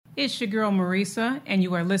It's your girl Marisa, and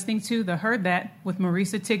you are listening to the Heard That with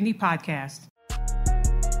Marisa Tigney podcast.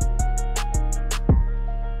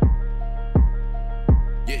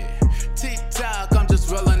 Yeah, TikTok, I'm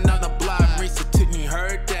just rolling on the block. Marisa Tigney,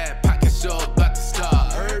 heard that. Podcast show about to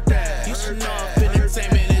start. Heard that. You should know if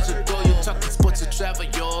entertainment is your goal. You talking sports or travel,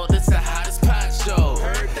 yo. This the hottest pod show.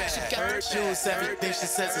 Heard that. She got her shoes, everything she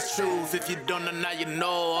says is truth. If you don't know, now you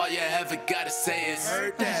know. All you ever gotta say is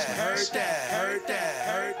heard that, heard that, heard that,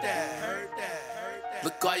 heard that, heard that, heard that.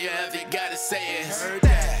 Look, all you ever gotta say is heard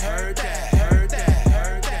that, heard that, heard that,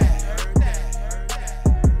 heard that, heard that, heard that, heard that.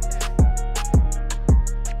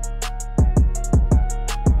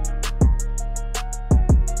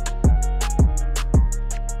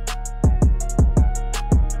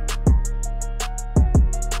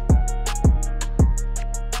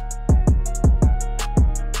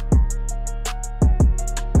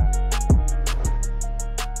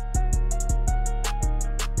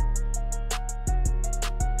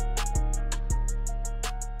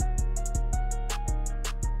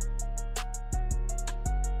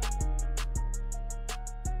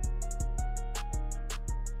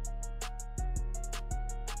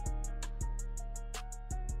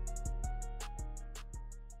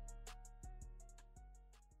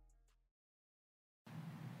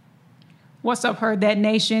 What's up, Heard That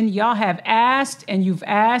Nation? Y'all have asked, and you've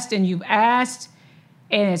asked, and you've asked,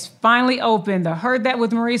 and it's finally open. The Heard That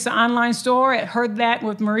with Marisa online store at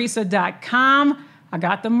heardthatwithmarisa.com. I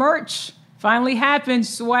got the merch. Finally happened.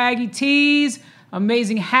 Swaggy tees,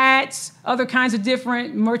 amazing hats, other kinds of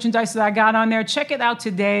different merchandise that I got on there. Check it out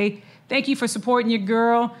today. Thank you for supporting your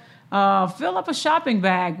girl. Fill up a shopping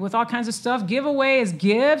bag with all kinds of stuff. Give away as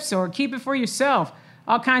gifts or keep it for yourself.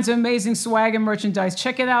 All kinds of amazing swag and merchandise.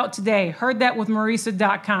 Check it out today.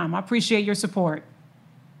 Heardthatwithmarisa.com. I appreciate your support.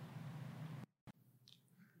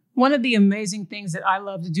 One of the amazing things that I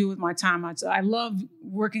love to do with my time, I love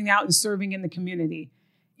working out and serving in the community.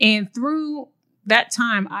 And through that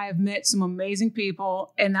time, I have met some amazing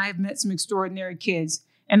people and I have met some extraordinary kids.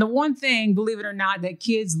 And the one thing, believe it or not, that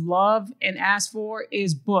kids love and ask for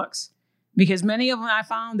is books. Because many of them I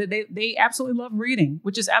found that they absolutely love reading,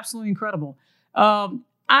 which is absolutely incredible. I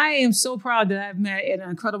am so proud that I've met an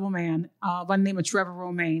incredible man by the name of Trevor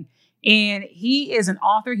Romaine. And he is an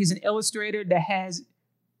author. He's an illustrator that has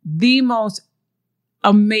the most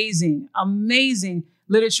amazing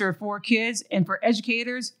literature for kids and for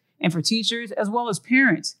educators and for teachers, as well as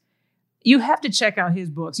parents. You have to check out his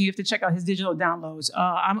books. You have to check out his digital downloads.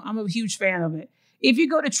 I'm a huge fan of it. If you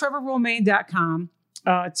go to trevorromaine.com,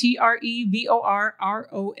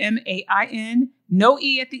 TrevorRomain, no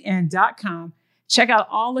E at the end.com. Check out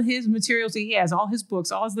all of his materials that he has, all his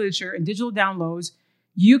books, all his literature, and digital downloads.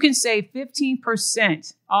 You can save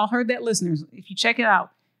 15%. All Heard That listeners, if you check it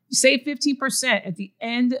out, save 15% at the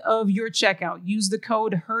end of your checkout. Use the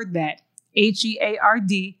code HEARDTHAT,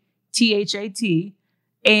 HEARDTHAT,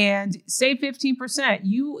 and save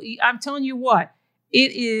 15%. I'm telling you what,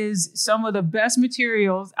 it is some of the best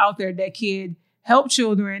materials out there that could help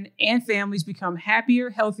children and families become happier,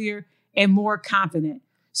 healthier, and more confident.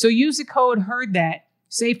 So use the code HEARDTHAT.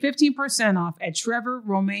 Save 15% off at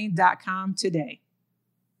trevorromaine.com today.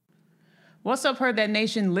 What's up, Heard That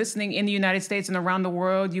Nation, listening in the United States and around the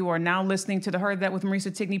world? You are now listening to the Heard That with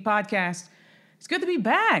Marisa Tigney podcast. It's good to be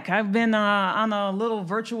back. I've been on a little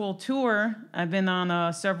virtual tour. I've been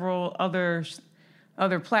on several other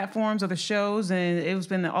platforms, other shows, and it's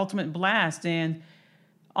been the ultimate blast. And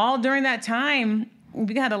all during that time,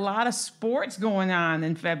 we had a lot of sports going on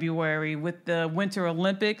in February with the Winter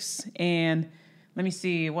Olympics. And let me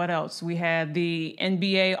see, what else? We had the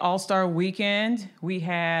NBA All-Star Weekend. We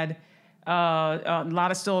had a lot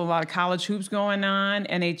of college hoops going on.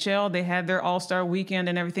 NHL, they had their All-Star Weekend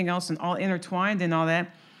and everything else, and all intertwined and all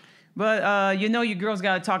that. But your girls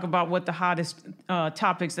got to talk about what the hottest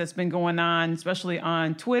topics that's been going on, especially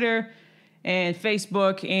on Twitter and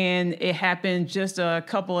Facebook, and it happened just a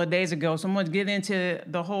couple of days ago. So I'm going to get into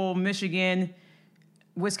the whole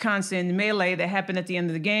Michigan-Wisconsin melee that happened at the end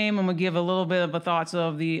of the game. I'm going to give a little bit of a thoughts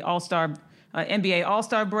of the NBA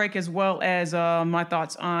All-Star break, as well as my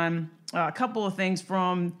thoughts on a couple of things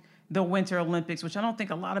from the Winter Olympics, which I don't think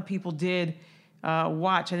a lot of people did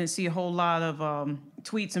watch. I didn't see a whole lot of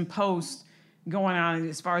tweets and posts going on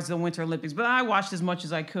as far as the Winter Olympics, but I watched as much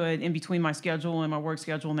as I could in between my schedule and my work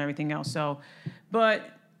schedule and everything else. But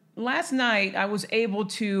last night I was able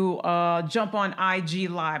to jump on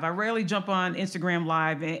IG Live. I rarely jump on Instagram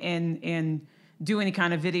Live and do any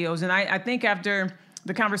kind of videos. And I think after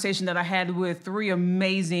the conversation that I had with three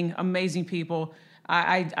amazing people,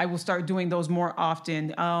 I will start doing those more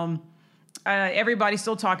often. Everybody's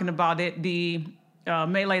still talking about it. The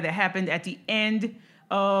melee that happened at the end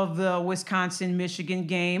of the Wisconsin-Michigan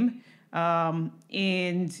game.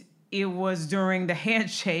 And it was during the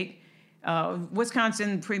handshake.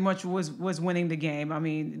 Wisconsin pretty much was winning the game. I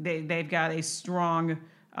mean, they've got a strong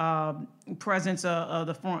presence of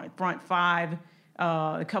the front five,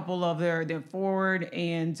 a couple of their forward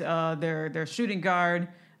and their shooting guard.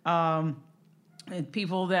 And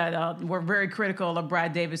people that were very critical of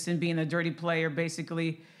Brad Davison being a dirty player,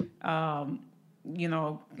 basically, kind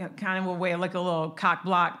of a way like a little cock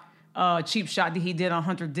block, cheap shot that he did on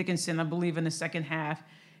Hunter Dickinson, I believe, in the second half.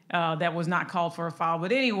 That was not called for a foul.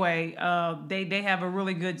 But anyway, they have a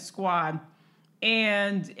really good squad.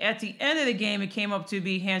 And at the end of the game, it came up to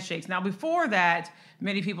be handshakes. Now, before that,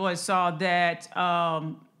 many people had saw that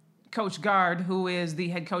Coach Gard, who is the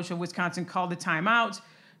head coach of Wisconsin, called a timeout.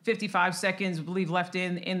 55 seconds, I believe, left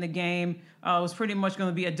in the game. It was pretty much going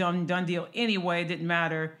to be a done deal anyway. It didn't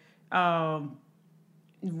matter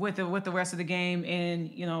with the rest of the game.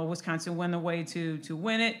 And, Wisconsin went away to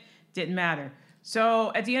win it. Didn't matter.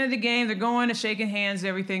 So at the end of the game, they're going to shaking hands,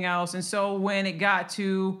 everything else. And so when it got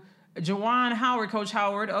to Juwan Howard, Coach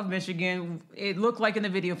Howard of Michigan, it looked like in the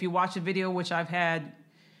video, if you watch the video, which I've had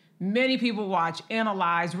many people watch,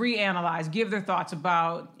 analyze, reanalyze, give their thoughts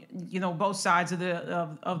about, both sides of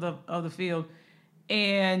the field,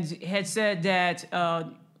 and had said that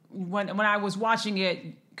when I was watching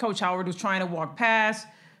it, Coach Howard was trying to walk past.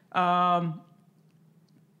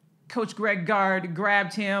 Coach Greg Gard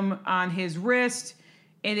grabbed him on his wrist,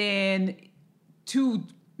 and then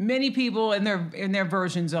many people in their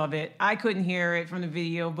versions of it, I couldn't hear it from the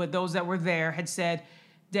video, but those that were there had said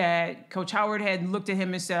that Coach Howard had looked at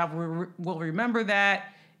him and said, "I will remember that."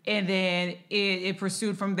 And then it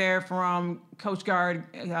pursued from there, from Coach Gard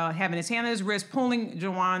having his hand on his wrist, pulling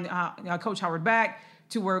Coach Howard back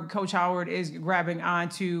to where Coach Howard is grabbing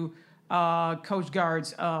onto Coach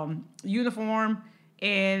Gard's uniform,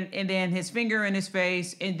 and then his finger in his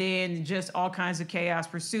face, and then just all kinds of chaos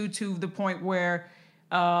pursued to the point where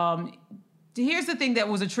here's the thing that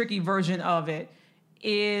was a tricky version of it,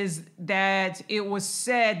 is that it was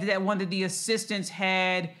said that one of the assistants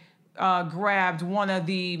had grabbed one of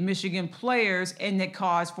the Michigan players, and it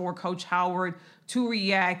caused for Coach Howard to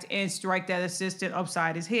react and strike that assistant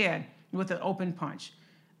upside his head with an open punch.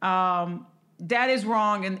 That is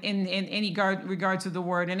wrong in any regard to the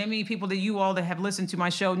word. And any people that you all that have listened to my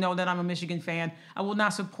show know that I'm a Michigan fan. I will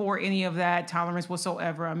not support any of that tolerance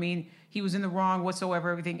whatsoever. I mean, he was in the wrong whatsoever,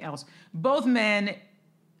 everything else. Both men,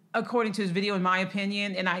 according to his video, in my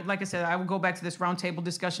opinion, and like I said, I will go back to this roundtable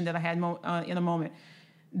discussion that I had in a moment.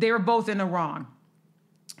 They were both in the wrong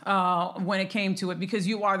when it came to it, because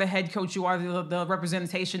you are the head coach, you are the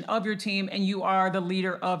representation of your team, and you are the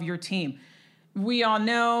leader of your team. We all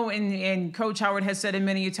know, and Coach Howard has said it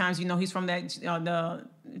many times, he's from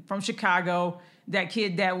from Chicago, that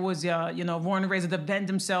kid that was, born and raised to defend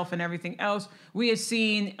himself and everything else. We have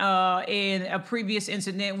seen in a previous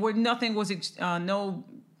incident where nothing was, no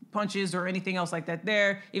punches or anything else like that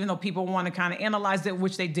there, even though people want to kind of analyze it,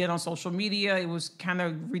 which they did on social media. It was kind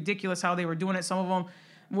of ridiculous how they were doing it, some of them,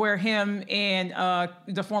 where him and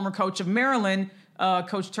the former coach of Maryland,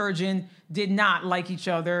 Coach Turgeon, did not like each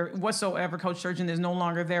other whatsoever. Coach Turgeon is no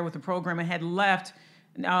longer there with the program and had left,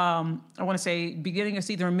 I want to say, beginning of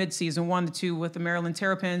season or mid-season, 1-2 with the Maryland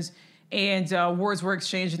Terrapins, and words were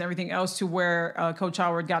exchanged and everything else to where Coach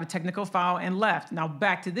Howard got a technical foul and left. Now,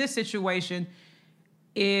 back to this situation,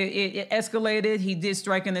 it escalated. He did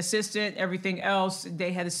strike an assistant, everything else.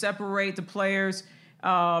 They had to separate the players.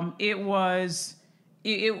 It was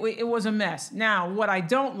a mess. Now, what I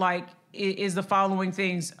don't like is the following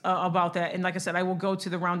things about that. And like I said, I will go to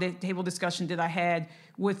the round table discussion that I had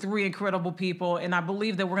with three incredible people. And I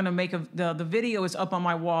believe that we're going to make the video is up on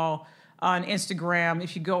my wall on Instagram.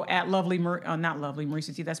 If you go at not Lovely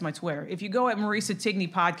Marisa T, that's my Twitter. If you go at Marisa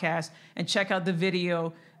Tigney Podcast and check out the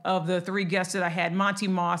video of the three guests that I had, Monty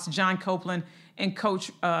Moss, John Copeland, and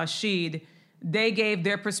Coach Sheed, they gave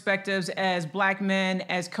their perspectives as black men,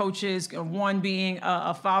 as coaches, one being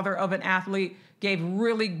a father of an athlete, gave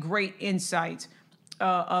really great insight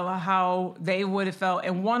of how they would have felt.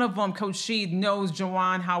 And one of them, Coach Sheed, knows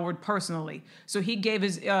Juwan Howard personally. So he gave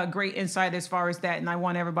his great insight as far as that. And I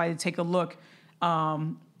want everybody to take a look.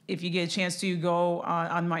 If you get a chance to go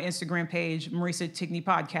on my Instagram page, Marisa Tigney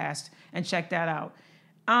Podcast, and check that out.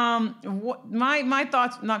 My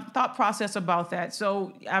thought process about that.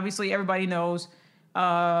 So obviously everybody knows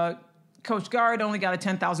Coach Gard only got a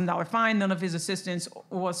 $10,000 fine. None of his assistants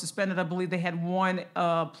was suspended. I believe they had one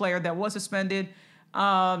player that was suspended.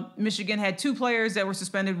 Michigan had two players that were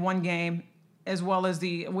suspended one game, as well as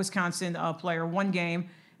the Wisconsin player, one game.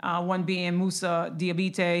 one being Musa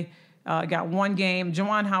Diabate, got 1 game.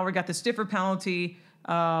 Juwan Howard got the stiffer penalty,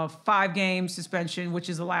 5-game suspension, which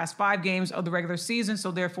is the last 5 games of the regular season.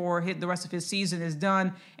 So therefore, the rest of his season is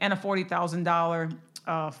done, and a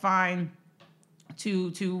 $40,000 fine to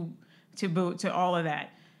boot to all of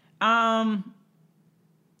that.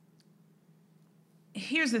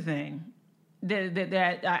 Here's the thing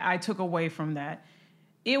that I took away from that.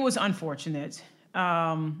 It was unfortunate.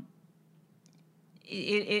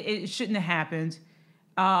 It shouldn't have happened.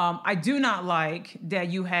 I do not like that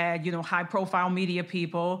you had, high-profile media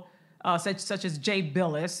people such as Jay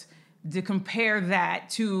Billis to compare that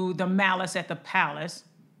to the malice at the palace.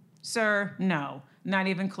 Sir, no, not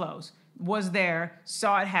even close. Was there,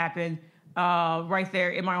 saw it happen right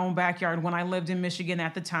there in my own backyard when I lived in Michigan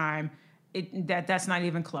at the time. That's not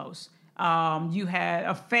even close. You had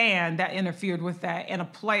a fan that interfered with that, and a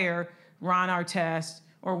player, Ron Artest,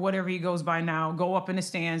 or whatever he goes by now, go up in the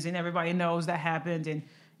stands, and everybody knows that happened. And,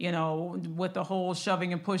 with the whole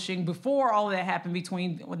shoving and pushing before all of that happened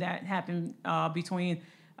between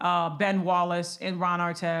Ben Wallace and Ron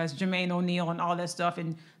Artest, Jermaine O'Neal, and all that stuff.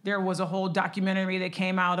 And there was a whole documentary that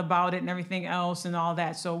came out about it and everything else and all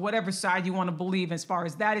that. So whatever side you want to believe as far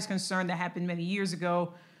as that is concerned, that happened many years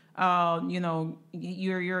ago. You're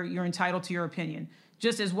entitled to your opinion,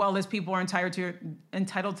 just as well as people are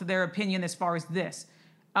entitled to their opinion as far as this.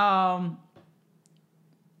 The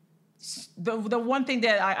one thing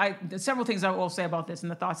that several things I will say about this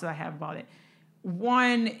and the thoughts that I have about it.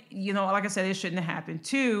 One, like I said, it shouldn't have happened.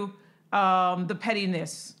 2, the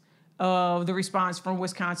pettiness of the response from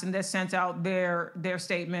Wisconsin that sent out their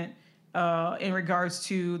statement in regards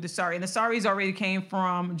to the sorry. And the sorries already came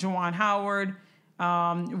from Juwan Howard.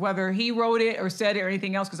 Whether he wrote it or said it or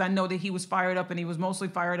anything else, because I know that he was fired up, and he was mostly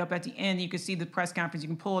fired up at the end. You can see the press conference. You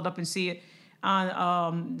can pull it up and see it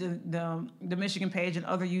on the Michigan page and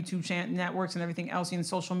other YouTube networks and everything else. In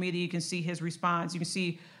social media, you can see his response. You can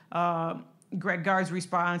see Greg Gard's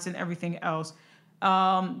response and everything else.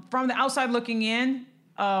 From the outside looking in,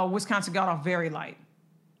 Wisconsin got off very light.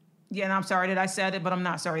 Yeah, and I'm sorry that I said it, but I'm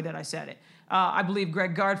not sorry that I said it. I believe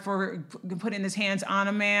Greg Gard for putting his hands on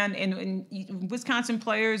a man, and Wisconsin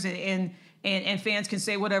players and fans can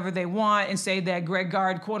say whatever they want and say that Greg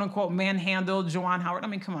Gard, quote unquote, manhandled Juwan Howard. I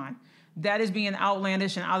mean, come on. That is being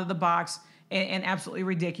outlandish and out of the box and absolutely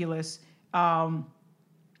ridiculous of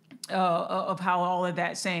how all of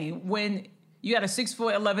that saying. When you got a 6',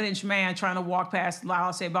 11-inch man trying to walk past,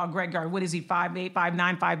 I'll say about Greg Gard, what is he, 5'8",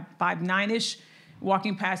 5'9", 5'9"-ish?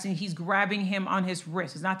 Walking past, and he's grabbing him on his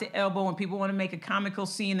wrist. It's not the elbow, and people want to make a comical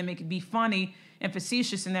scene and make it be funny and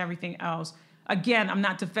facetious and everything else. Again, I'm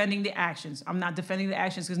not defending the actions.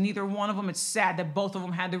 Because neither one of them, it's sad that both of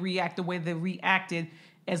them had to react the way they reacted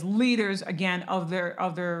as leaders, again, of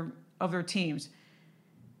their teams.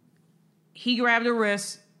 He grabbed a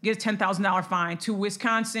wrist, gets $10,000 fine. To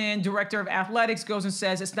Wisconsin director of athletics goes and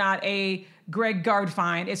says it's not a Greg Gard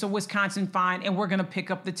fine, it's a Wisconsin fine, and we're going to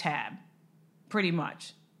pick up the tab. Pretty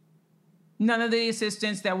much. None of the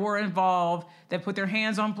assistants that were involved that put their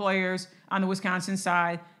hands on players on the Wisconsin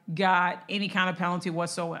side got any kind of penalty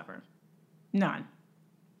whatsoever. None.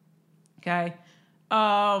 Okay?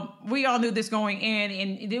 We all knew this going in,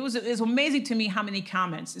 and it was amazing to me how many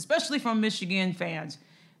comments, especially from Michigan fans,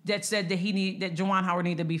 that said that that Juwan Howard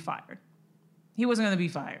needed to be fired. He wasn't going to be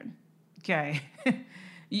fired. Okay?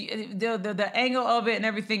 the angle of it and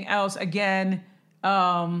everything else, again,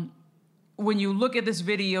 when you look at this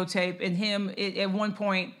videotape and him, at one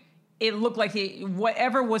point, it looked like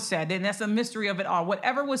whatever was said, and that's the mystery of it all,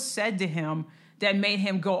 whatever was said to him that made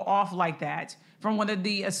him go off like that from one of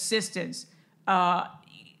the assistants. I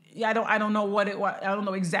don't know I don't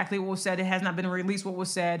know exactly what was said. It has not been released what was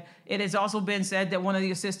said. It has also been said that one of the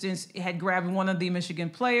assistants had grabbed one of the Michigan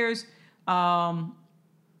players. From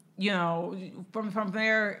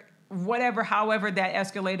there, however that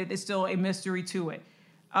escalated, is still a mystery to it.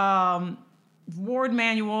 Warde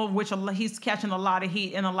Manuel, which he's catching a lot of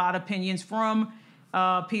heat and a lot of opinions from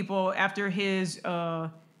people after his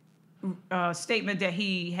statement that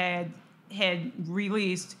he had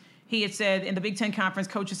released. He had said in the Big Ten Conference,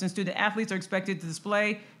 coaches and student athletes are expected to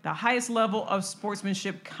display the highest level of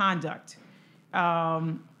sportsmanship conduct.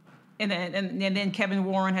 And then Kevin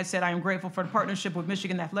Warren had said, I am grateful for the partnership with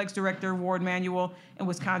Michigan Athletics Director Warde Manuel and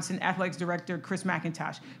Wisconsin Athletics Director Chris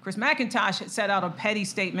McIntosh. Chris McIntosh had set out a petty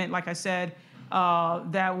statement, like I said,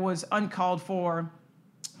 that was uncalled for.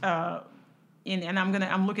 And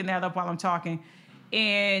I'm looking that up while I'm talking.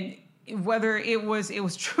 And whether it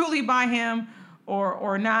was truly by him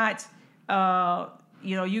or not,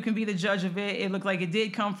 you can be the judge of it. It looked like it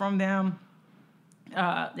did come from them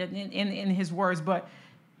in his words, but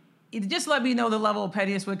just let me know the level of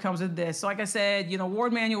pettiness when it comes to this. So like I said,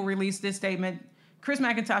 Ward Manuel released this statement. Chris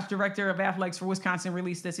McIntosh, director of athletics for Wisconsin,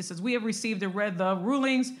 released this. He says, "We have received and read the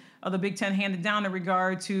rulings of the Big Ten handed down in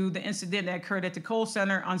regard to the incident that occurred at the Kohl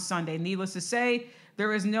Center on Sunday. Needless to say,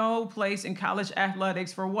 there is no place in college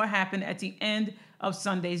athletics for what happened at the end of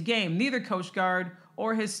Sunday's game. Neither Coach Gard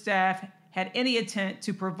or his staff had any intent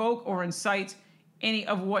to provoke or incite any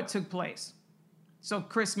of what took place." So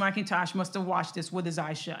Chris McIntosh must have watched this with his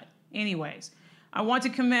eyes shut. Anyways, I want to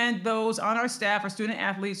commend those on our staff or student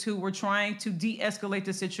athletes who were trying to de-escalate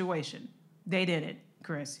the situation. They did it,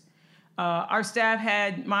 Chris. Our staff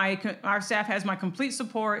has my complete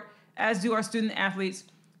support, as do our student athletes.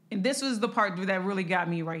 And this was the part that really got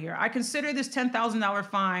me right here. I consider this $10,000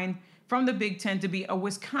 fine from the Big Ten to be a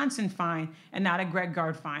Wisconsin fine and not a Greg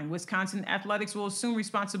Gard fine. Wisconsin athletics will assume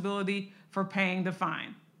responsibility for paying the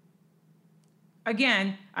fine.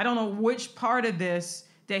 Again, I don't know which part of this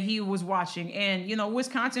that he was watching. And,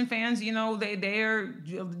 Wisconsin fans, they're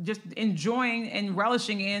just enjoying and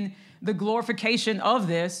relishing in the glorification of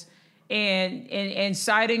this and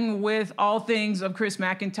siding with all things of Chris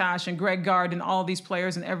McIntosh and Greg Gard and all these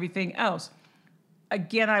players and everything else.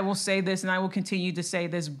 Again, I will say this, and I will continue to say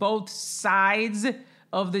this. Both sides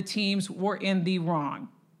of the teams were in the wrong.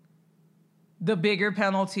 The bigger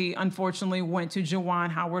penalty, unfortunately, went to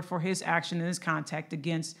Juwan Howard for his action and his contact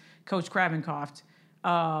against Coach Kravenkopf.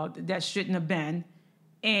 That shouldn't have been,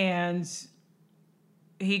 and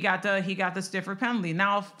he got the stiffer penalty.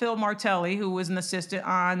 Now Phil Martelli, who was an assistant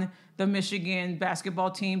on the Michigan basketball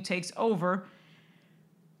team, takes over,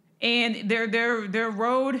 and their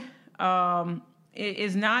road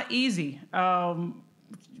is not easy.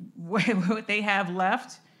 What they have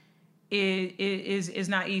left is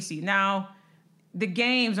not easy. Now, the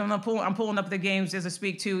games, I'm pulling up the games as I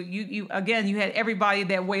speak too. You had everybody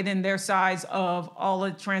that weighed in their sides of all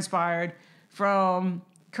that transpired, from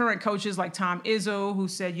current coaches like Tom Izzo, who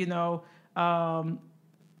said,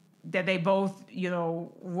 that they both,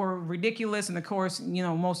 were ridiculous. And of course,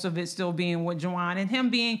 most of it still being with Juwan, and him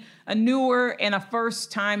being a newer and a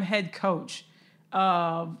first-time head coach.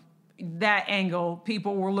 That angle,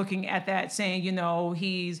 people were looking at that saying,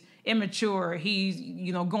 he's immature.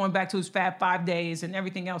 He's, going back to his Fab 5 days and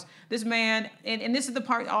everything else. This man, and this is the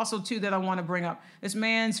part also too that I want to bring up. This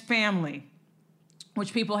man's family,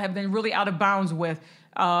 which people have been really out of bounds with,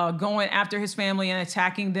 going after his family and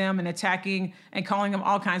attacking them and attacking and calling them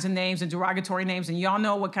all kinds of names and derogatory names. And y'all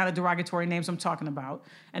know what kind of derogatory names I'm talking about.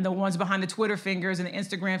 And the ones behind the Twitter fingers and the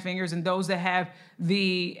Instagram fingers, and those that have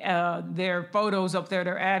their photos up there,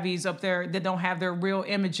 their avies up there that don't have their real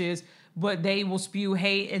images, but they will spew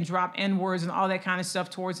hate and drop N-words and all that kind of stuff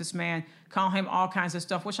towards this man, call him all kinds of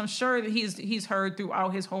stuff, which I'm sure that he's heard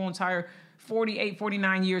throughout his whole entire 48,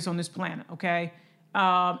 49 years on this planet, okay?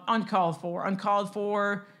 Uncalled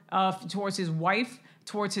for towards his wife,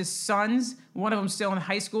 towards his sons. One of them still in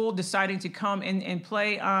high school, deciding to come and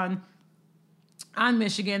play on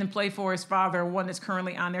Michigan and play for his father. One that's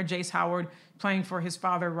currently on there, Jace Howard, playing for his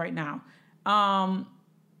father right now.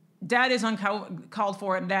 That is uncalled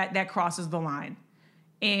for, and that crosses the line.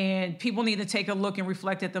 And people need to take a look and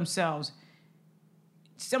reflect at themselves.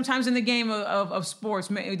 Sometimes in the game of sports,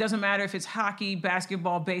 it doesn't matter if it's hockey,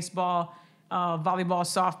 basketball, baseball, volleyball,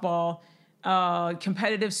 softball,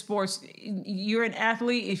 competitive sports. You're an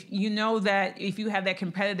athlete. If you know that if you have that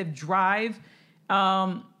competitive drive,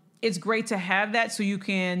 it's great to have that so you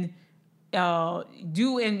can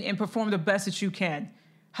do and perform the best that you can.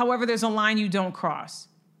 However, there's a line you don't cross.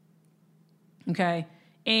 Okay,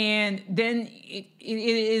 and then it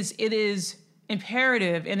is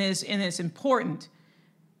imperative and it's important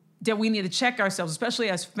that we need to check ourselves, especially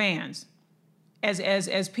as fans,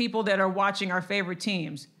 as people that are watching our favorite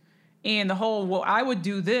teams, and the whole, well, I would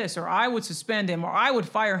do this, or I would suspend him, or I would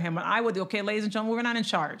fire him, and I would. Okay, ladies and gentlemen, we're not in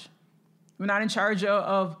charge. We're not in charge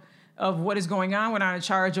of what is going on. We're not in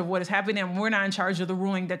charge of what is happening, and we're not in charge of the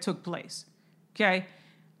ruling that took place. Okay.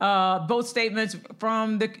 Both statements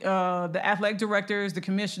from the athletic directors, the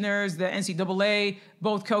commissioners, the NCAA,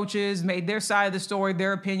 both coaches made their side of the story,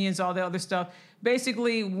 their opinions, all the other stuff.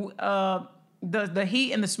 Basically, the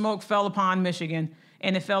heat and the smoke fell upon Michigan,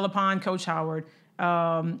 and it fell upon Coach Howard.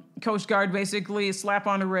 Coach Gard basically a slap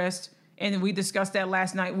on the wrist, and we discussed that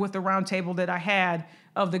last night with the roundtable that I had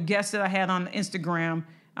of the guests that I had on Instagram.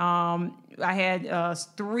 I had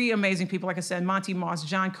 3 amazing people, like I said, Monty Moss,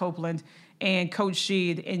 John Copeland, and Coach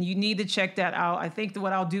Sheed, and you need to check that out. I think that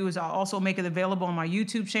what I'll do is I'll also make it available on my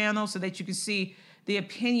YouTube channel so that you can see the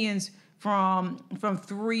opinions from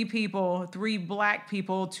three Black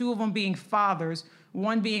people, two of them being fathers,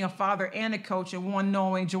 one being a father and a coach, and one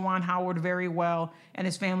knowing Juwan Howard very well and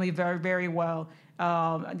his family very, very well.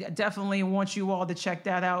 I definitely want you all to check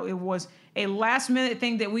that out. It was a last-minute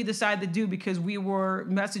thing that we decided to do because we were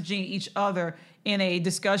messaging each other in a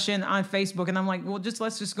discussion on Facebook. And I'm like, well,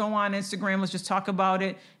 let's just go on Instagram. Let's just talk about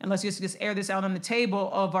it. And let's just air this out on the table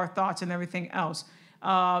of our thoughts and everything else.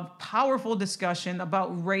 Powerful discussion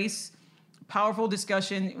about race, powerful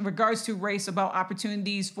discussion in regards to race, about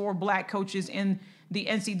opportunities for Black coaches in the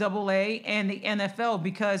NCAA and the NFL,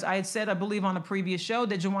 because I had said, I believe on a previous show,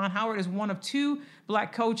 that Juwan Howard is one of two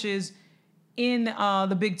Black coaches in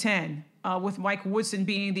the Big Ten, with Mike Woodson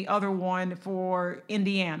being the other one for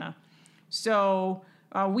Indiana. So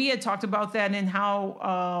we had talked about that and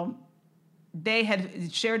how they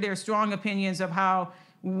had shared their strong opinions of how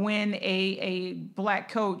when a Black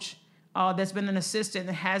coach that's been an assistant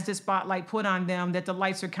and has this spotlight put on them, that the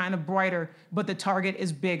lights are kind of brighter, but the target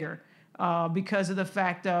is bigger because of the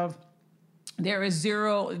fact of there is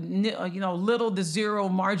little to zero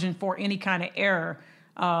margin for any kind of error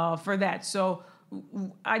for that. So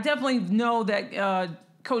I definitely know that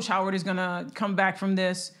Coach Howard is going to come back from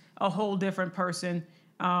this a whole different person.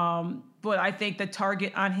 But I think the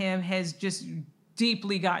target on him has just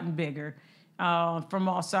deeply gotten bigger from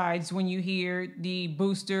all sides. When you hear the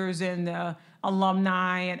boosters and the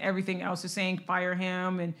alumni and everything else is saying fire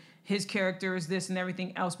him and his character is this and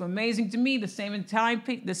everything else. But amazing to me, the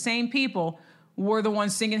same people were the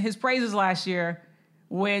ones singing his praises last year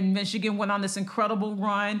when Michigan went on this incredible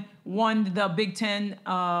run, won the Big Ten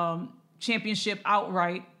championship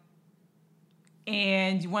outright,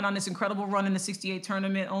 and went on this incredible run in the 68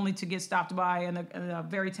 tournament only to get stopped by a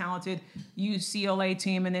very talented UCLA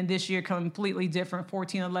team. And then this year, completely different,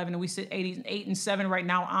 14-11, and we sit 8-7 right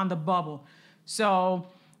now on the bubble. So,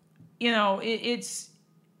 it's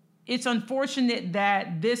unfortunate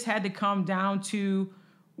that this had to come down to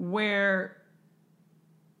where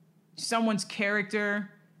someone's character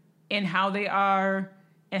and how they are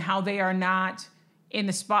and how they are not in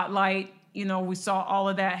the spotlight. We saw all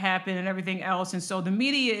of that happen and everything else. And so the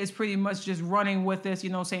media is pretty much just running with this,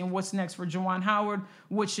 saying what's next for Juwan Howard?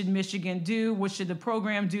 What should Michigan do? What should the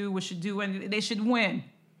program do? What should do? And they should win.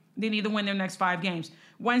 They need to win their next 5 games.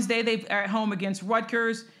 Wednesday, they are at home against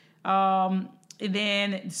Rutgers. And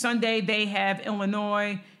then Sunday, they have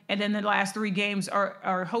Illinois. And then the last 3 games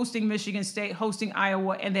are hosting Michigan State, hosting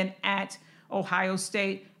Iowa, and then at Ohio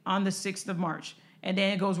State on the 6th of March. And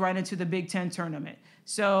then it goes right into the Big Ten tournament.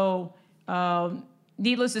 So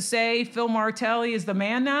needless to say, Phil Martelli is the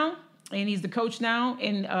man now, and he's the coach now.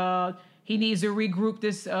 And he needs to regroup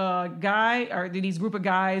this these group of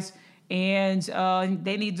guys. And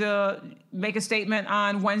they need to make a statement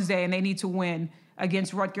on Wednesday, and they need to win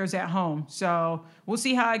against Rutgers at home. So we'll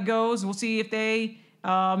see how it goes. We'll see if they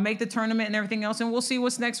make the tournament and everything else. And we'll see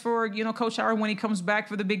what's next for, Coach Howard when he comes back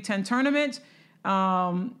for the Big Ten tournament.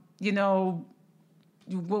 That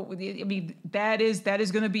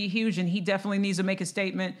is going to be huge, and he definitely needs to make a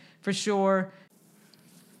statement for sure.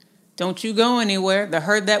 Don't you go anywhere. The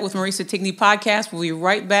Heard That with Marisa Tigney podcast will be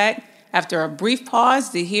right back after a brief pause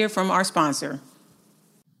to hear from our sponsor.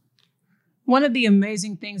 One of the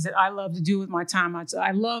amazing things that I love to do with my time,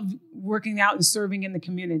 I love working out and serving in the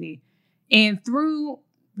community. And through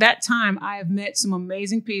that time, I have met some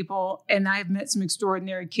amazing people, and I have met some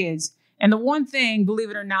extraordinary kids. And the one thing, believe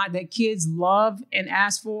it or not, that kids love and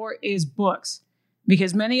ask for is books,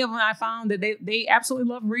 because many of them I found that they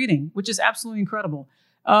absolutely love reading, which is absolutely incredible.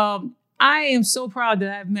 I am so proud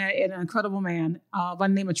that I've met an incredible man by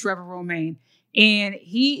the name of Trevor Romaine. And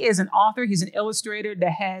he is an author. He's an illustrator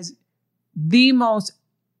that has the most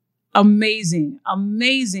amazing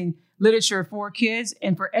literature for kids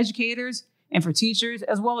and for educators and for teachers,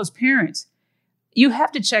 as well as parents. You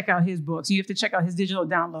have to check out his books. You have to check out his digital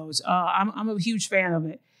downloads. I'm a huge fan of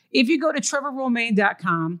it. If you go to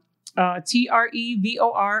trevorromaine.com,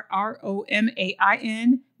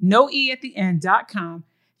 TrevorRomain, no E at the end.com,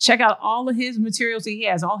 check out all of his materials that he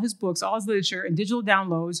has, all his books, all his literature and digital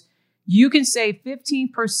downloads. You can save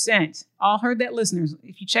 15%. All Heard That listeners,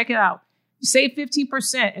 if you check it out, save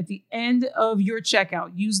 15% at the end of your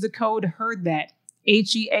checkout. Use the code HEARDTHAT,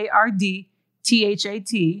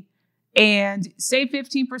 HEARDTHAT, and save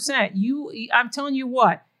 15%. I'm telling you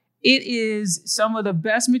what, it is some of the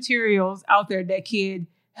best materials out there that can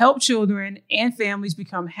help children and families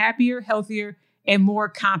become happier, healthier, and more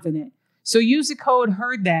confident. So use the code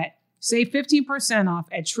HEARDTHAT, save 15% off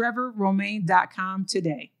at trevorromaine.com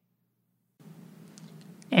today.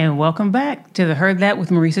 And welcome back to the Heard That with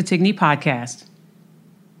Marisa Tigney podcast.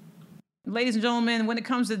 ladies and gentlemen, when it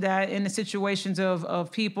comes to that, in the situations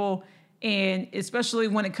of people, and especially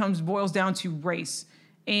when it boils down to race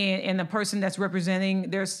and the person that's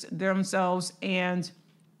representing themselves and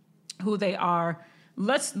who they are,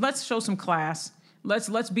 let's show some class.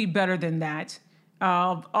 Let's be better than that.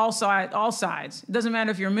 All sides. It doesn't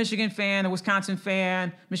matter if you're a Michigan fan, a Wisconsin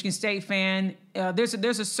fan, Michigan State fan.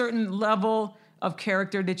 There's a certain level of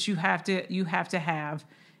character that you have to have.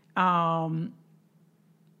 And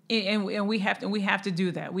we have to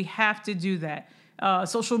do that. We have to do that.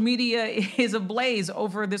 Social media is ablaze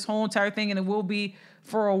over this whole entire thing, and it will be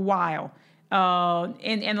for a while.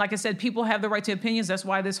 And like I said, people have the right to opinions. That's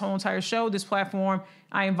why this whole entire show, this platform,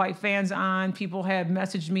 I invite fans on. People have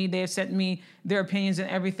messaged me. They have sent me their opinions and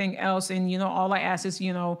everything else. And, all I ask is,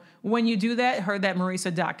 when you do that,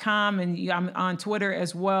 heardthatmarisa.com. And I'm on Twitter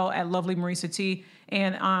as well at Lovely Marisa T,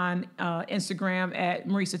 and on Instagram at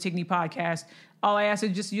Marisa Tigney Podcast. All I ask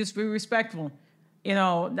is just be respectful.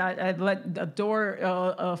 I let the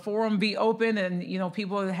door, forum be open, and,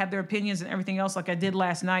 people have their opinions and everything else like I did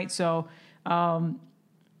last night. So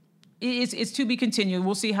it's to be continued.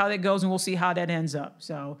 We'll see how that goes, and we'll see how that ends up.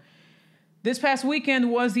 So this past weekend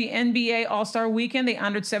was the NBA All-Star Weekend. They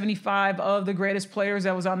honored 75 of the greatest players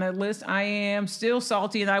that was on that list. I am still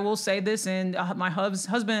salty, and I will say this, and my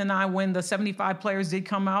husband and I, when the 75 players did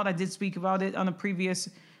come out, I did speak about it on a previous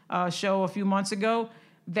show a few months ago,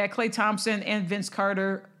 that Klay Thompson and Vince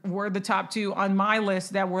Carter were the top two on my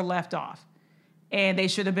list that were left off, and they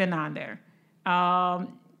should have been on there.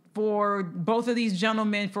 For both of these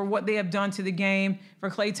gentlemen, for what they have done to the game, for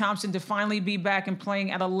Klay Thompson to finally be back and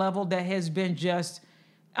playing at a level that has been just,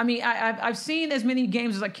 I've seen as many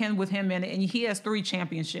games as I can with him in it, and he has 3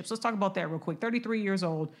 championships. Let's talk about that real quick. 33 years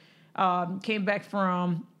old, came back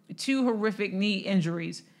from 2 horrific knee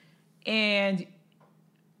injuries, and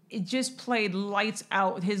it just played lights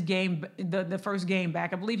out his game, the first game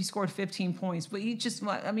back. I believe he scored 15 points, but he just,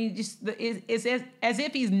 it's as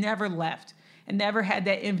if he's never left and never had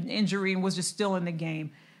that injury and was just still in the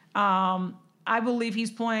game. I believe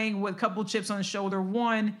he's playing with a couple chips on his shoulder.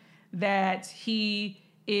 One, that he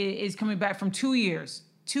is coming back from 2 years.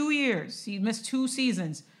 2 years. He missed 2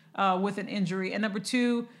 seasons with an injury. And number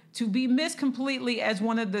 2, to be missed completely as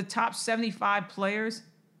one of the top 75 players.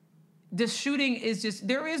 The shooting is just,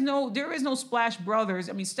 there is no Splash Brothers.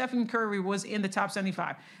 Stephen Curry was in the top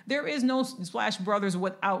 75. There is no Splash Brothers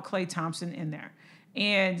without Klay Thompson in there.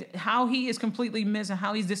 And how he is completely missed and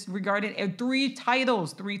how he's disregarded at 3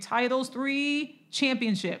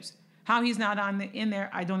 championships. How he's not in there,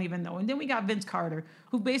 I don't even know. And then we got Vince Carter,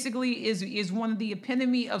 who basically is one of the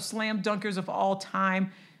epitome of slam dunkers of all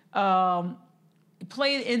time.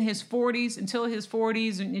 Played in his 40s, until his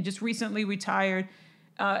 40s, and just recently retired.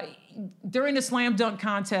 During the slam dunk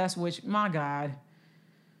contest, which, my God,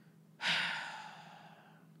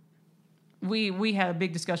 we had a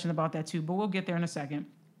big discussion about that too, but we'll get there in a second.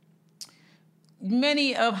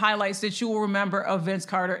 Many of highlights that you will remember of Vince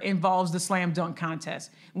Carter involves the slam dunk contest,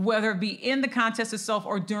 whether it be in the contest itself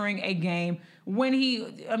or during a game. When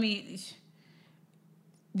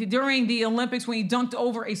during the Olympics, when he dunked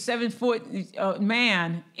over a 7-foot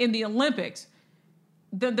man in the Olympics,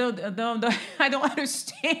 I don't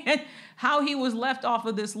understand how he was left off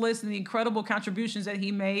of this list and the incredible contributions that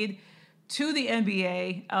he made to the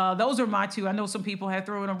NBA. Those are my 2. I know some people have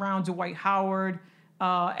thrown around Dwight Howard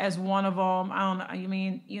as one of them. I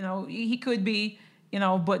don't know. He could be,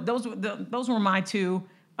 but those were my 2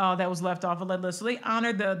 that was left off of that list. So they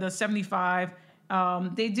honored the 75.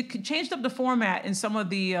 They changed up the format in some of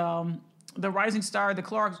the Rising Star, the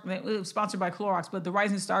Clorox, it was sponsored by Clorox, but the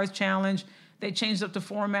Rising Stars Challenge. They changed up the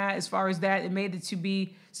format as far as that. It made it to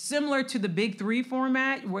be similar to the Big 3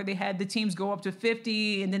 format, where they had the teams go up to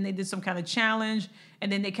 50, and then they did some kind of challenge,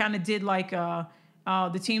 and then they kind of did like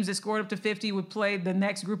the teams that scored up to 50 would play the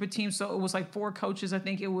next group of teams. So it was like 4 coaches. I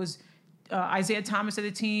think it was Isaiah Thomas had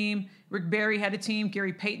a team, Rick Barry had a team,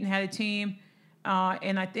 Gary Payton had a team,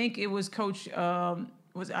 and I think it was Coach I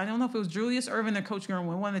don't know if it was Julius Erving or Coach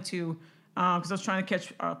Gerwin, one of the 2. Because I was trying to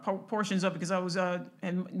catch portions of it because I was had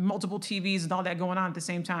multiple TVs and all that going on at the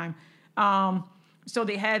same time. So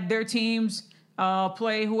they had their teams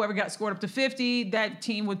play whoever got scored up to 50. That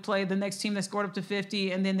team would play the next team that scored up to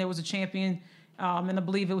 50, and then there was a champion. And I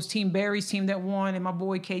believe it was Team Barry's team that won, and my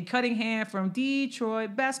boy Cade Cunningham from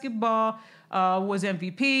Detroit basketball was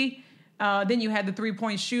MVP. Then you had the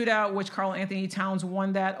 3-point shootout, which Karl Anthony Towns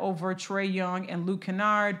won that over Trae Young and Luke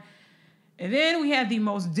Kennard. And then we had the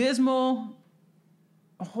most dismal,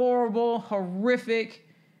 horrible, horrific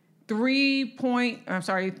slam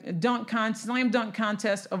dunk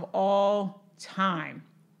contest of all time.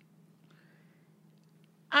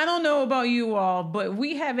 I don't know about you all, but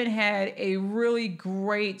we haven't had a really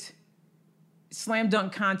great slam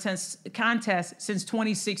dunk contest since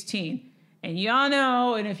 2016. And y'all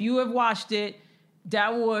know, and if you have watched it,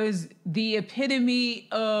 that was the epitome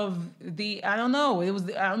of I don't know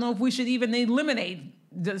if we should even eliminate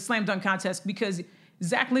the slam dunk contest, because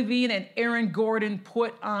Zach LaVine and Aaron Gordon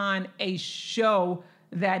put on a show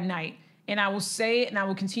that night. And I will say it, and I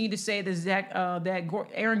will continue to say that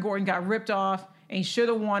Aaron Gordon got ripped off, and he should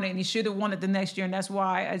have won it, and he should have won it the next year. And that's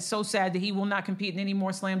why it's so sad that he will not compete in any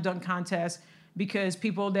more slam dunk contests, because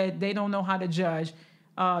people that they don't know how to judge,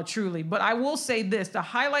 truly. But I will say this, the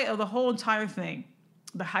highlight of the whole entire thing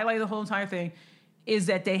is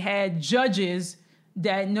that they had judges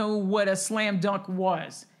that know what a slam dunk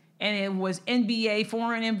was. And it was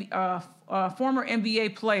former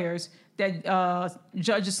NBA players that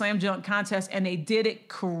judged the slam dunk contest, and they did it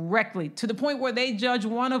correctly, to the point where they judged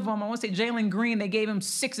one of them, I want to say Jalen Green, they gave him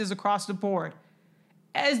 6s across the board,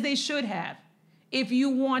 as they should have. If you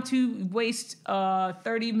want to waste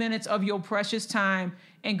 30 minutes of your precious time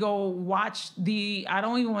and go watch I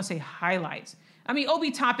don't even want to say highlights. I mean,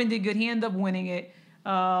 Obi Toppin did good. He ended up winning it.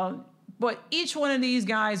 But each one of these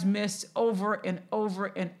guys missed over and over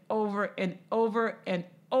and over and over and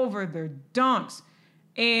over their dunks.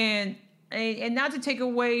 And not to take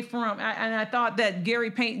away from, and I thought that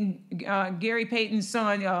Gary Payton's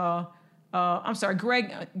son,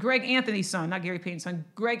 Greg Anthony's son, not Gary Payton's son,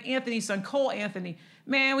 Greg Anthony's son, Cole Anthony.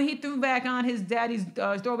 Man, when he threw back on his daddy's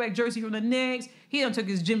throwback jersey from the Knicks, he done took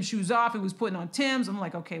his gym shoes off. He was putting on Tim's. I'm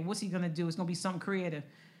like, okay, what's he going to do? It's going to be something creative.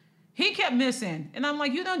 He kept missing. And I'm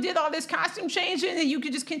like, you done did all this costume changing and you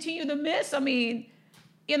could just continue to miss? I mean,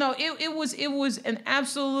 you know, it was an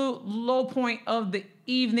absolute low point of the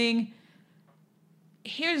evening.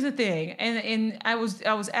 Here's the thing, and I was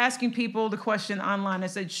asking people the question online. I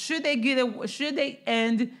said, should they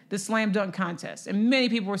end the slam dunk contest? And many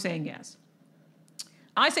people were saying yes.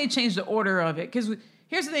 I say change the order of it, because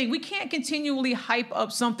here's the thing: we can't continually hype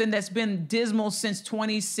up something that's been dismal since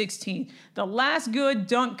 2016. The last good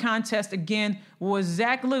dunk contest again was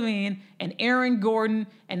Zach LaVine and Aaron Gordon,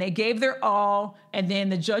 and they gave their all, and then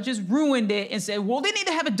the judges ruined it and said, well, they need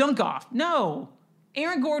to have a dunk off. No.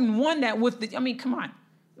 Aaron Gordon won that with I mean, come on. I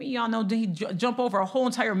mean, y'all know, did he jump over a whole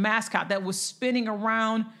entire mascot that was spinning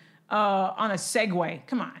around on a Segway?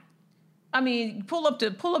 Come on. I mean, pull up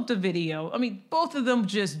the video. I mean, both of them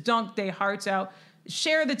just dunked their hearts out.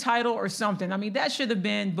 Share the title or something. I mean, that should have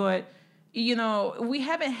been, but, you know, we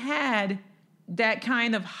haven't had that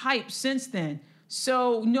kind of hype since then.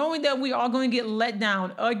 So knowing that we are going to get let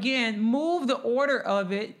down, again, move the order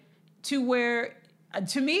of it to where,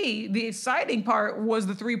 to me, the exciting part was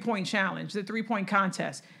the three-point challenge, the three-point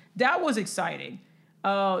contest. That was exciting.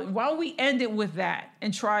 While we end it with that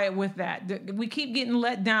and try it with that, we keep getting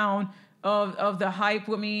let down of the hype.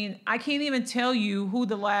 I mean, I can't even tell you who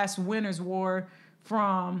the last winners were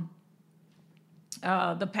from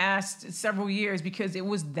the past several years, because it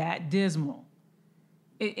was that dismal.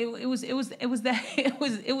 It was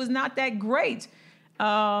not that great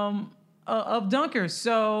of dunkers.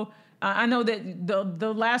 So I know that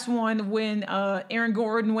the last one, when Aaron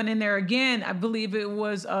Gordon went in there again, I believe it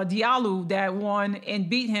was Diallo that won and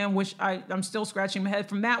beat him, which I'm still scratching my head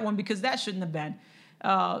from that one, because that shouldn't have been.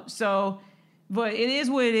 But it is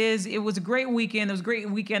what it is. It was a great weekend. It was a great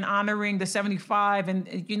weekend honoring the 75,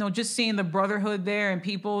 and, you know, just seeing the brotherhood there, and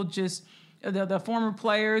people just, the former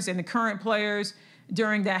players and the current players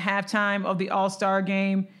during that halftime of the All-Star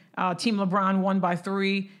game. Team LeBron won by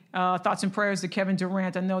 3. Thoughts and prayers to Kevin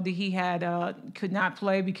Durant. I know that he could not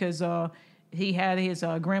play because he had his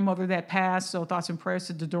grandmother that passed. So thoughts and prayers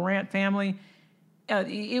to the Durant family.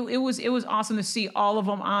 It was awesome to see all of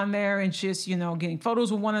them on there, and just, you know, getting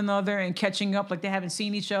photos with one another and catching up like they haven't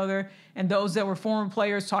seen each other. And those that were former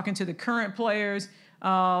players talking to the current players.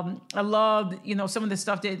 I loved, you know, some of the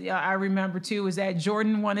stuff that I remember too is that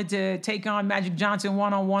Jordan wanted to take on Magic Johnson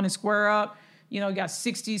one-on-one and square up. You know, you got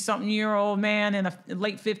 60-something-year-old man and a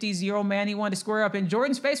late 50s-year-old man. He wanted to square up, and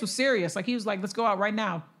Jordan's face was serious. Like, he was like, let's go out right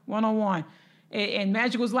now, one-on-one. And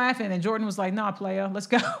Magic was laughing, and Jordan was like, nah, player, let's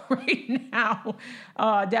go right now.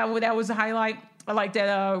 That was a highlight. I like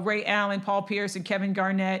that Ray Allen, Paul Pierce, and Kevin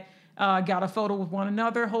Garnett got a photo with one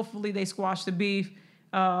another. Hopefully they squashed the beef.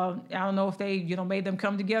 I don't know if they, you know, made them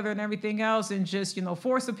come together and everything else and just, you know,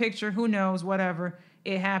 force a picture. Who knows? Whatever.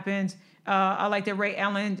 It happened. I like that Ray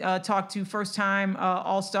Allen talked to first-time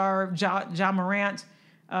All-Star Ja Morant.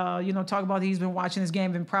 You know, talk about he's been watching this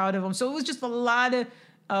game, been proud of him. So it was just a lot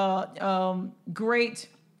of great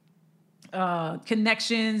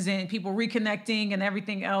connections and people reconnecting and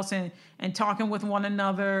everything else and talking with one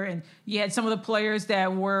another. And you had some of the players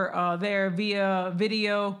that were there via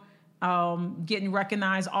video getting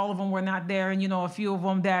recognized. All of them were not there. And, a few of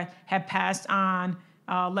them that had passed on,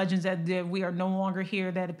 legends that we are no longer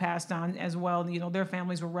here that had passed on as well. Their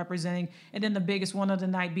families were representing. And then the biggest one of the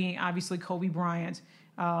night being obviously Kobe Bryant.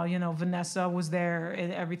 Vanessa was there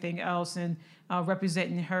and everything else, and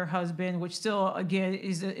representing her husband, which still, again,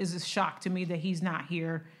 is a shock to me that he's not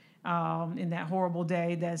here in that horrible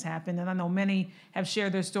day that's happened. And I know many have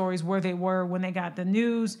shared their stories where they were when they got the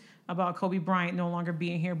news about Kobe Bryant no longer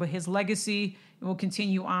being here, but his legacy will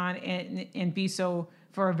continue on and be so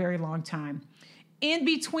for a very long time. In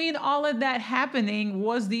between all of that happening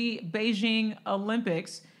was the Beijing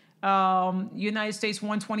Olympics. United States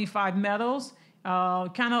won 25 medals.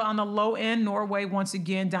 Kind of on the low end, Norway once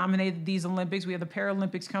again dominated these Olympics. We have the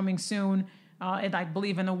Paralympics coming soon, and I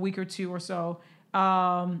believe in a week or two or so.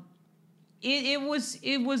 It was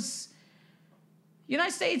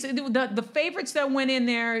United States. The favorites that went in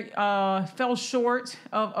there fell short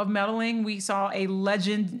of medaling. We saw a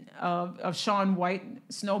legend of Shaun White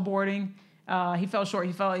snowboarding. He fell short.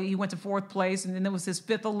 He went to fourth place, and then it was his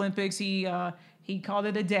fifth Olympics. He called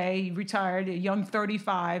it a day. He retired, a young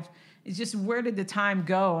 35. It's just, where did the time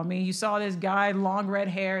go? I mean, you saw this guy, long red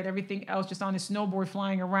hair and everything else, just on his snowboard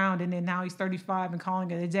flying around, and then now he's 35 and calling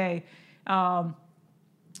it a day.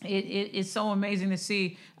 It's so amazing to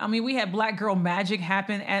see. I mean, we had black girl magic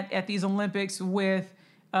happen at these Olympics with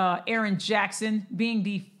Erin Jackson being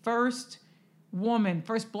the first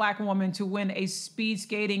black woman to win a speed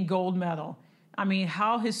skating gold medal. I mean,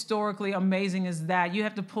 how historically amazing is that? You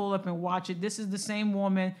have to pull up and watch it. This is the same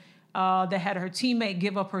woman that had her teammate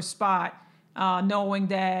give up her spot, knowing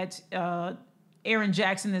that Erin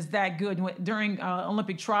Jackson is that good. During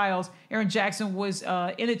Olympic trials, Erin Jackson was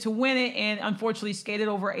in it to win it, and unfortunately skated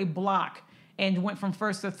over a block and went from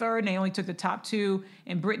first to third, and they only took the top two.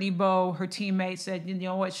 And Brittany Bowe, her teammate, said, you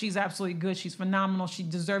know what, she's absolutely good. She's phenomenal. She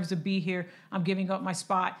deserves to be here. I'm giving up my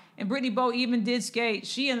spot. And Brittany Bowe even did skate.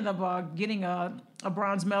 She ended up getting a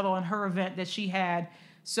bronze medal in her event that she had.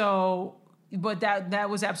 So, but that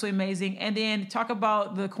was absolutely amazing. And then talk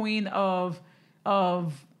about the queen of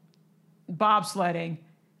bobsledding,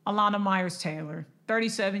 Alana Myers-Taylor,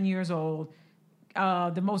 37 years old,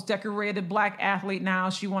 the most decorated black athlete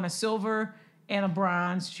now. She won a silver and a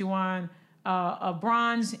bronze. She won a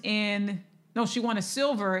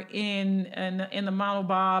silver in the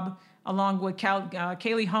monobob, along with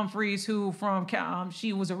Kaylee Humphries, who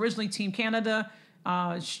she was originally Team Canada.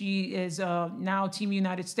 She is now Team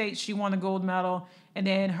United States. She won a gold medal. And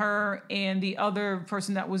then her and the other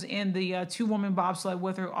person that was in the two-woman bobsled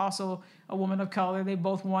with her, also a woman of color, they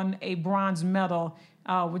both won a bronze medal,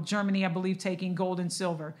 with Germany, I believe, taking gold and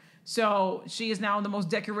silver. So she is now the most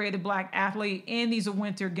decorated black athlete in these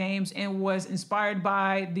Winter Games, and was inspired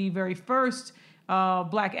by the very first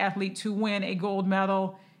black athlete to win a gold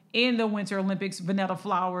medal in the Winter Olympics, Vanetta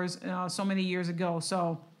Flowers, so many years ago.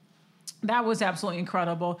 So that was absolutely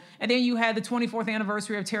incredible. And then you had the 24th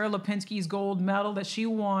anniversary of Tara Lipinski's gold medal that she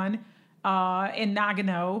won in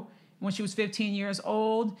Nagano when she was 15 years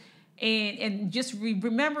old. And just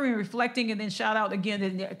remembering, reflecting, and then shout out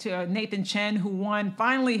again to Nathan Chen, who won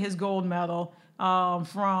finally his gold medal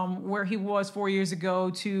from where he was 4 years ago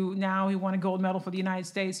to now. He won a gold medal for the United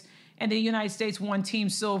States. And the United States won team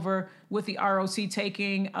silver, with the ROC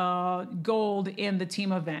taking gold in the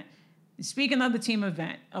team event. Speaking of the team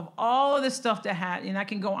event, of all of the stuff that happened, and I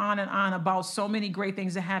can go on and on about so many great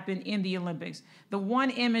things that happened in the Olympics, the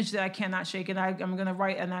one image that I cannot shake, and I'm going to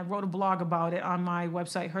write, and I wrote a blog about it on my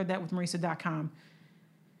website, heardthatwithmarisa.com,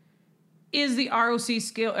 is the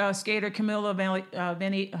ROC skater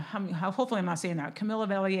Kamila hopefully I'm not saying that, Kamila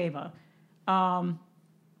Valieva.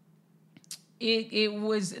 It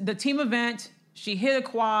was the team event. She hit a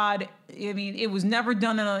quad. I mean, it was never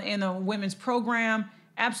done in a women's program.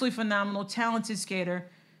 Absolutely phenomenal, talented skater.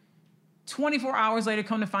 24 hours later,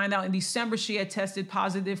 come to find out in December, she had tested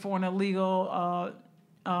positive for an illegal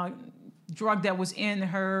drug that was in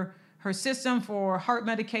her system for heart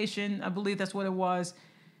medication. I believe that's what it was.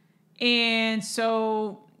 And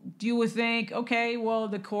so you would think, okay, well,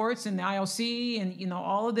 the courts and the IOC and,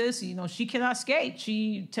 all of this, she cannot skate.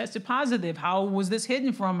 She tested positive. How was this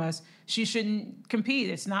hidden from us? She shouldn't compete.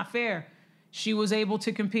 It's not fair. She was able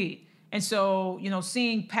to compete. And so,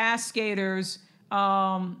 seeing past skaters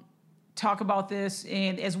talk about this,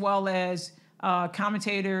 and as well as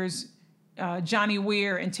commentators Johnny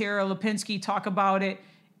Weir and Tara Lipinski talk about it.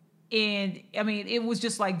 And, I mean, it was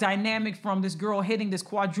just like dynamic, from this girl hitting this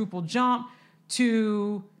quadruple jump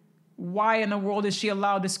to why in the world is she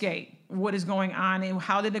allowed to skate? what is going on and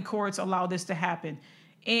how did the courts allow this to happen.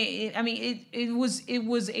 It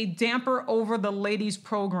was a damper over the ladies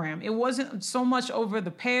program. It wasn't so much over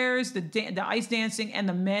the pairs, the ice dancing, and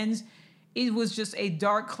the men's. It was just a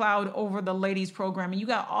dark cloud over the ladies program. And you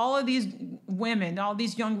got all of these women, all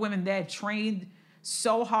these young women that have trained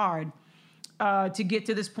so hard to get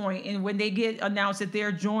to this point. And when they get announced that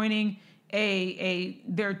they're joining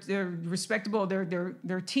they're respectable,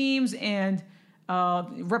 their teams and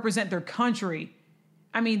represent their country.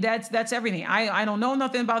 I mean, that's everything. I don't know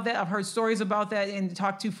nothing about that. I've heard stories about that and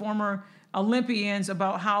talked to former Olympians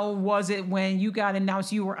about how was it when you got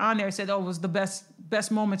announced you were on there. Said, oh, it was the best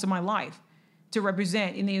moments of my life to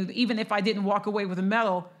represent. And even if I didn't walk away with a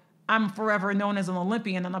medal, I'm forever known as an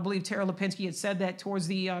Olympian. And I believe Tara Lipinski had said that towards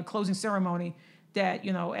the closing ceremony that,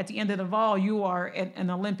 at the end of the vol, you are an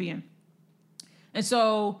Olympian. And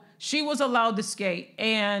so she was allowed to skate.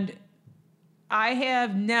 And I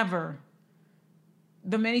have never,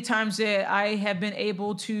 the many times that I have been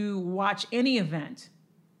able to watch any event,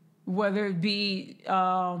 whether it be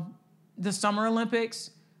the Summer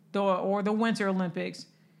Olympics or the Winter Olympics,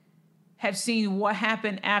 have seen what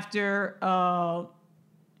happened after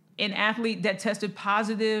an athlete that tested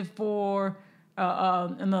positive for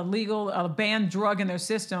an illegal banned drug in their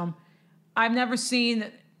system. I've never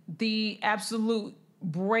seen the absolute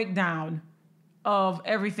breakdown of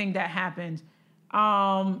everything that happened.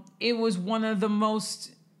 It was one of the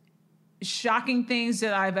most shocking things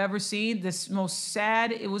that I've ever seen. This most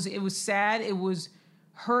sad. It was sad. It was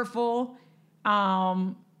hurtful.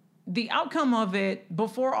 The outcome of it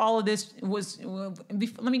before all of this was.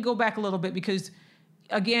 Let me go back a little bit because,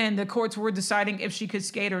 again, the courts were deciding if she could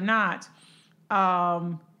skate or not,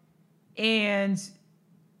 and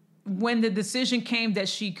when the decision came that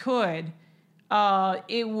she could,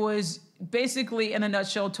 it was basically in a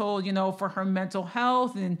nutshell told, for her mental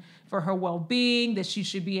health and for her well-being, that she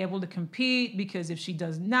should be able to compete, because if she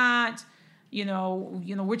does not,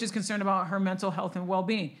 we're just concerned about her mental health and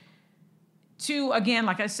well-being. Two, again,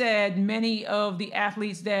 like I said, many of the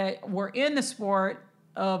athletes that were in the sport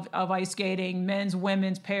of ice skating, men's,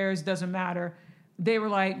 women's, pairs, doesn't matter. They were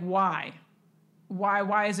like, why?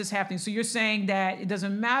 Why is this happening? So you're saying that it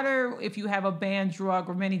doesn't matter if you have a banned drug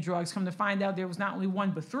or many drugs. Come to find out there was not only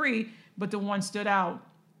one but three, but the one stood out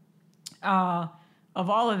of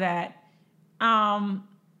all of that,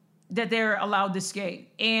 that they're allowed to skate.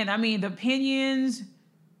 And the opinions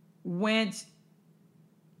went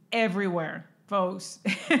everywhere, folks.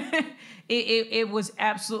 it was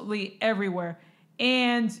absolutely everywhere.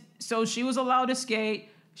 And so she was allowed to skate.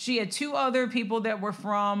 She had two other people that were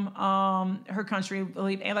from her country, I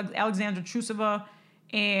believe Alexandra Trusova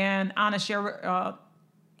and Anna Sharakova.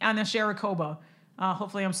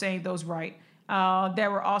 Hopefully I'm saying those right.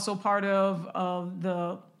 That were also part of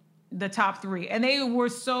the top three. And they were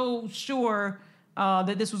so sure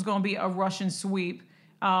that this was going to be a Russian sweep.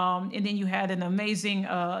 And then you had an amazing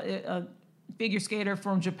figure skater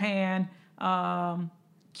from Japan, Kiori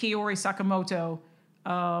Sakamoto,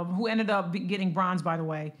 who ended up getting bronze, by the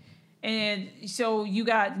way. And so you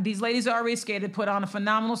got these ladies that already skated, put on a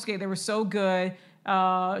phenomenal skate. They were so good.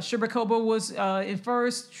 Shibakova was in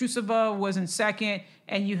first, Trusova was in second,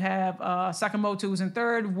 and you have Sakamoto was in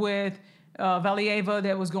third with Valieva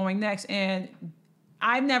that was going next. And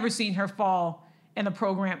I've never seen her fall in the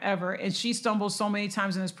program ever. And she stumbled so many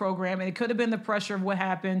times in this program, and it could have been the pressure of what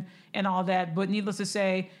happened and all that. But needless to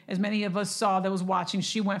say, as many of us saw that was watching,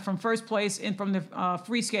 she went from first place and from the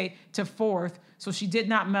free skate to fourth. So she did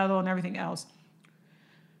not medal and everything else.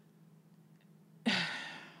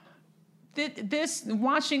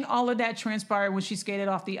 Watching all of that transpire when she skated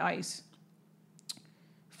off the ice,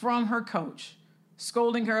 from her coach,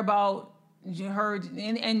 scolding her about her,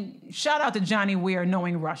 and shout out to Johnny Weir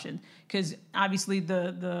knowing Russian, because obviously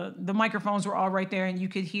the microphones were all right there, and you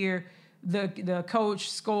could hear the coach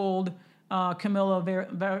scold Kamila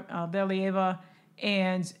Valieva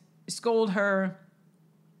and scold her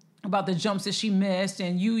about the jumps that she missed,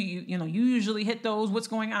 and you usually hit those, what's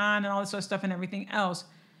going on, and all this sort of stuff and everything else.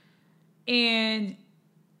 And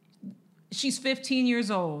she's 15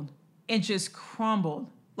 years old and just crumbled,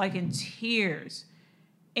 like in tears.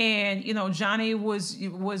 And, Johnny was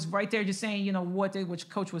right there just saying, which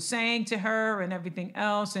coach was saying to her and everything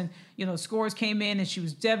else. And, scores came in and she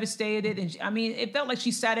was devastated. And it felt like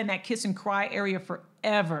she sat in that kiss and cry area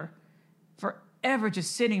forever,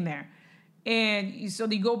 just sitting there. And so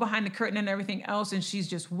they go behind the curtain and everything else, and she's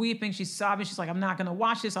just weeping. She's sobbing. She's like, I'm not going to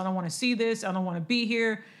watch this. I don't want to see this. I don't want to be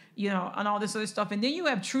here, and all this other stuff. And then you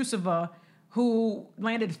have Trusova, who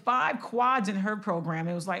landed 5 quads in her program.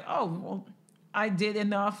 It was like, oh, well, I did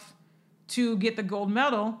enough to get the gold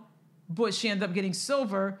medal, but she ended up getting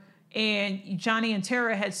silver. And Johnny and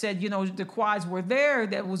Tara had said, the quads were there.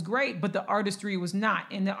 That was great, but the artistry was not.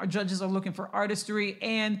 And our judges are looking for artistry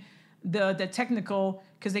and the technical,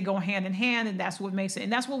 because they go hand in hand, and that's what makes it.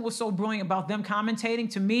 And that's what was so brilliant about them commentating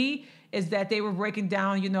to me, is that they were breaking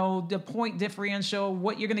down, the point differential,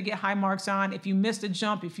 what you're going to get high marks on. If you missed a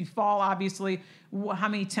jump, if you fall, obviously, how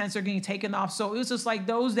many tenths are getting taken off. So it was just like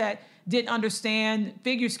those that didn't understand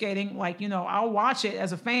figure skating, I'll watch it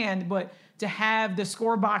as a fan, but to have the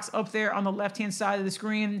score box up there on the left-hand side of the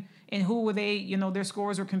screen, and who were they, their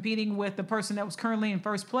scores were competing with the person that was currently in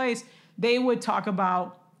first place, they would talk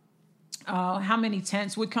about how many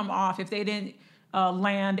tenths would come off if they didn't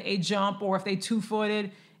land a jump, or if they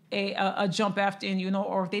two-footed a jump after,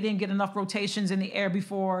 or if they didn't get enough rotations in the air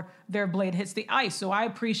before their blade hits the ice. So I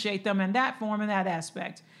appreciate them in that form and that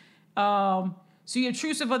aspect. So you have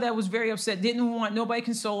Trusova that was very upset, didn't want nobody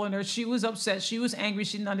consoling her. She was upset. She was angry.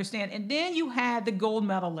 She didn't understand. And then you had the gold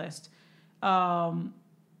medalist that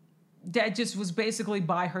just was basically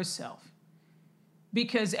by herself,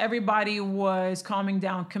 because everybody was calming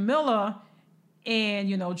down Camilla, and,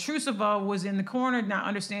 Trusova was in the corner not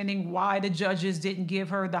understanding why the judges didn't give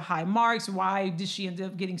her the high marks. Why did she end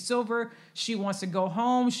up getting silver? She wants to go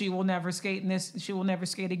home. She will never skate in this. She will never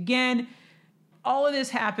skate again. All of this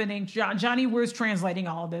happening. Johnny Weir's translating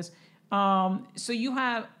all of this. So you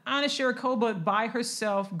have Anna Sharapova by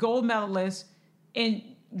herself, gold medalist, and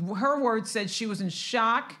her words said she was in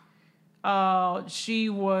shock. She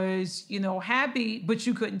was, happy, but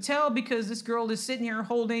you couldn't tell, because this girl is sitting here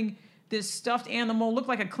holding this stuffed animal, looked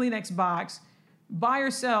like a Kleenex box, by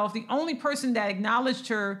herself. The only person that acknowledged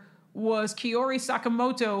her was Kiori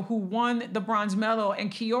Sakamoto, who won the bronze medal,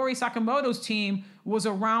 and Kiori Sakamoto's team was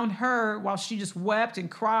around her while she just wept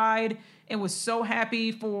and cried and was so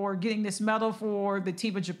happy for getting this medal for the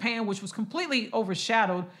team of Japan, which was completely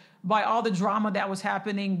overshadowed by all the drama that was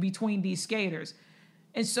happening between these skaters.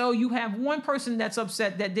 And so you have one person that's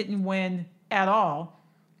upset that didn't win at all.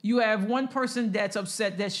 You have one person that's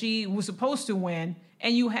upset that she was supposed to win.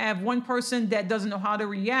 And you have one person that doesn't know how to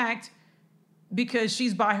react because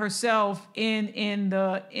she's by herself in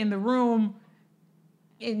the room,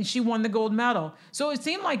 and she won the gold medal. So it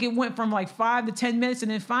seemed like it went from like 5 to 10 minutes. And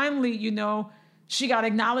then finally, she got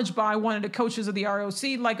acknowledged by one of the coaches of the ROC,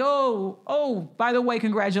 like, oh, by the way,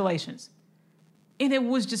 congratulations. And it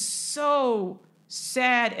was just so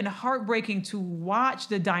sad and heartbreaking to watch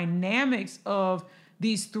the dynamics of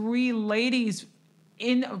these three ladies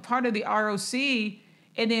in part of the ROC,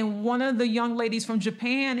 and then one of the young ladies from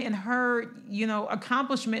Japan and her,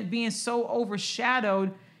 accomplishment being so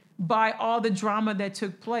overshadowed by all the drama that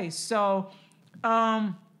took place. So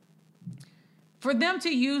for them to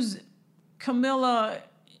use Kamila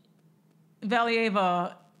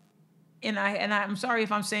Valieva, and I'm sorry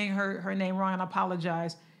if I'm saying her name wrong, and I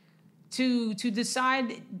apologize, to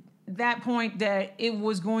decide that point that it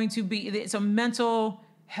was going to be, it's a mental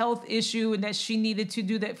health issue and that she needed to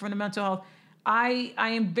do that for the mental health. I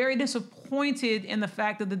am very disappointed in the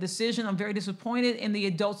fact of the decision. I'm very disappointed in the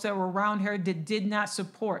adults that were around her that did not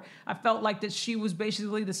support. I felt like that she was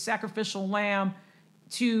basically the sacrificial lamb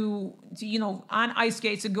to on ice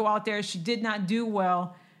skates, to go out there. She did not do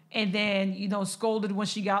well, and then, scolded when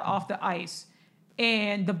she got off the ice.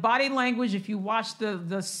 And the body language, if you watch the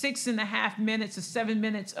 6.5 minutes to 7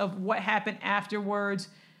 minutes of what happened afterwards,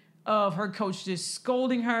 of her coach just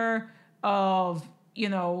scolding her, of,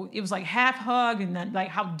 it was like half hug and then like,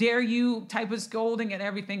 how dare you type of scolding and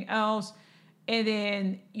everything else. And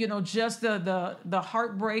then, just the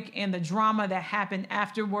heartbreak and the drama that happened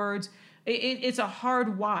afterwards. It's a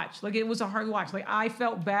hard watch. Like, it was a hard watch. Like, I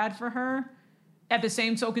felt bad for her. At the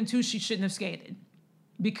same token, too, she shouldn't have skated,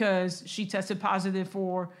 because she tested positive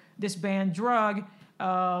for this banned drug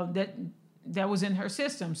that was in her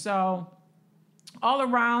system. So all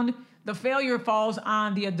around, the failure falls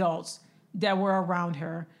on the adults that were around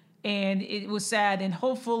her. And it was sad. And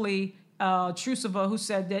hopefully Trusova, who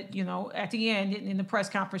said that, at the end in the press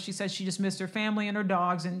conference, she said she just missed her family and her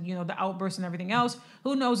dogs and, the outbursts and everything else.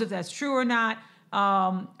 Who knows if that's true or not?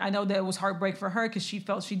 I know that it was heartbreak for her because she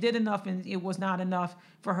felt she did enough and it was not enough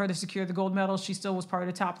for her to secure the gold medal. She still was part of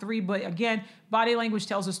the top three. But again, body language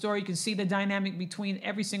tells a story. You can see the dynamic between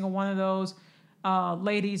every single one of those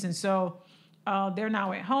ladies. And so they're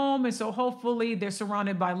now at home. And so hopefully they're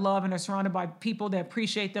surrounded by love and they're surrounded by people that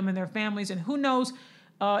appreciate them and their families. And who knows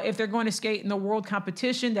if they're going to skate in the world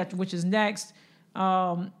competition, which is next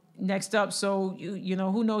up. So,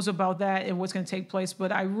 who knows about that and what's going to take place.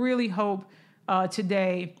 But I really hope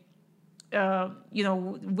today,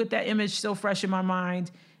 with that image still fresh in my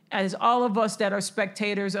mind, as all of us that are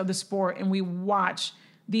spectators of the sport and we watch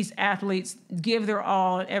these athletes give their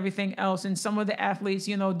all and everything else. And some of the athletes,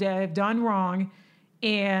 you know, that have done wrong,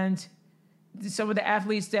 and some of the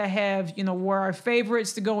athletes that have, you know, were our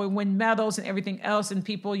favorites to go and win medals and everything else, and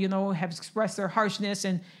people, you know, have expressed their harshness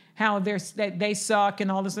and how that they suck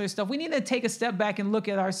and all this other stuff. We need to take a step back and look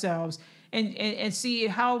at ourselves and see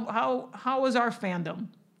how is our fandom?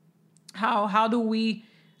 How we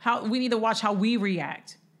need to watch how we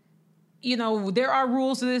react. You know, there are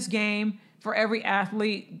rules to this game for every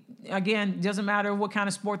athlete. Again, it doesn't matter what kind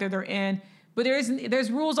of sport that they're in, but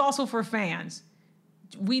there's rules also for fans.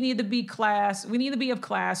 We need to be class. We need to be of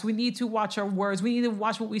class. We need to watch our words. We need to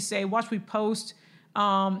watch what we say, watch what we post.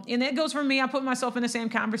 And that goes for me. I put myself in the same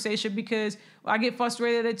conversation because I get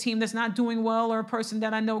frustrated at a team that's not doing well, or a person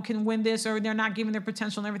that I know can win this, or they're not giving their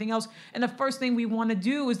potential and everything else. And the first thing we want to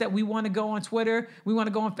do is that we want to go on Twitter, we want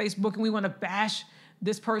to go on Facebook, and we want to bash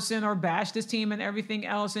this person or bash this team and everything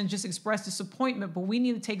else and just express disappointment. But we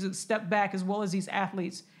need to take a step back, as well as these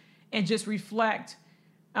athletes, and just reflect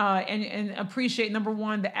and appreciate, number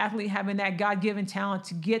one, the athlete having that God-given talent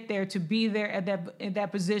to get there, to be there at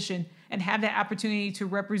that position, and have that opportunity to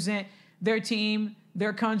represent their team,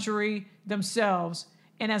 their country, themselves.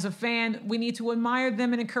 And as a fan, we need to admire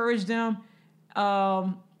them and encourage them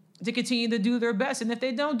to continue to do their best. And if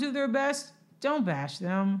they don't do their best, don't bash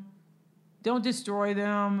them. Don't destroy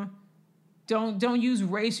them. Don't use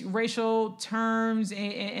racial terms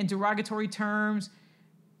and derogatory terms,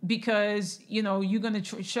 because, you know, you're going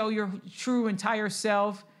to show your true entire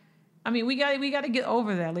self. I mean, we got to get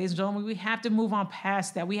over that, ladies and gentlemen. We have to move on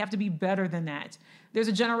past that. We have to be better than that. There's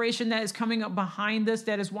a generation that is coming up behind us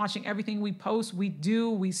that is watching everything we post, we do,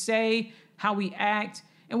 we say, how we act,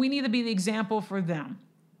 and we need to be the example for them.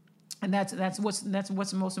 And that's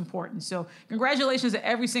what's most important. So congratulations to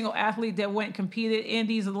every single athlete that went and competed in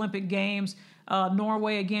these Olympic Games.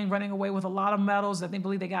 Norway, again, running away with a lot of medals. I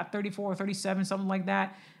believe they got 34 or 37, something like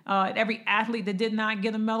that. Every athlete that did not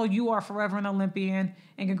get a medal, you are forever an Olympian,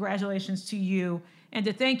 and congratulations to you. And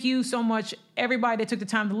to thank you so much, everybody that took the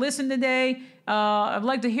time to listen today. I'd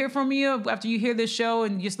like to hear from you after you hear this show,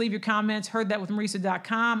 and just leave your comments.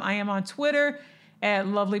 HeardThatWithMarisa.com. I am on Twitter at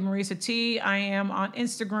Lovely Marisa T. I am on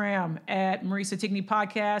Instagram at Marisa Tigney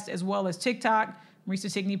Podcast, as well as TikTok, Marisa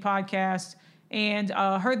Tigney Podcast. And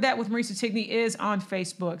Heard That with Marisa Tigney is on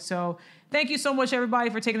Facebook. So thank you so much, everybody,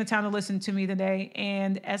 for taking the time to listen to me today.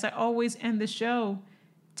 And as I always end the show,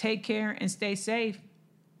 take care and stay safe.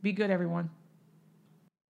 Be good, everyone.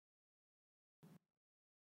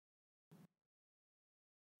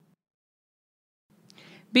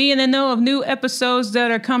 Be in the know of new episodes that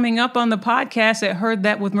are coming up on the podcast at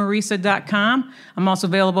heardthatwithmarisa.com. I'm also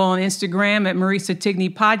available on Instagram at Marisa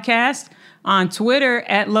Tigney Podcast, on Twitter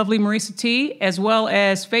at Lovely Marisa T, as well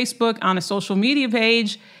as Facebook on a social media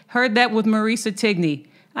page, Heard That with Marisa Tigney.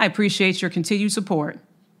 I appreciate your continued support.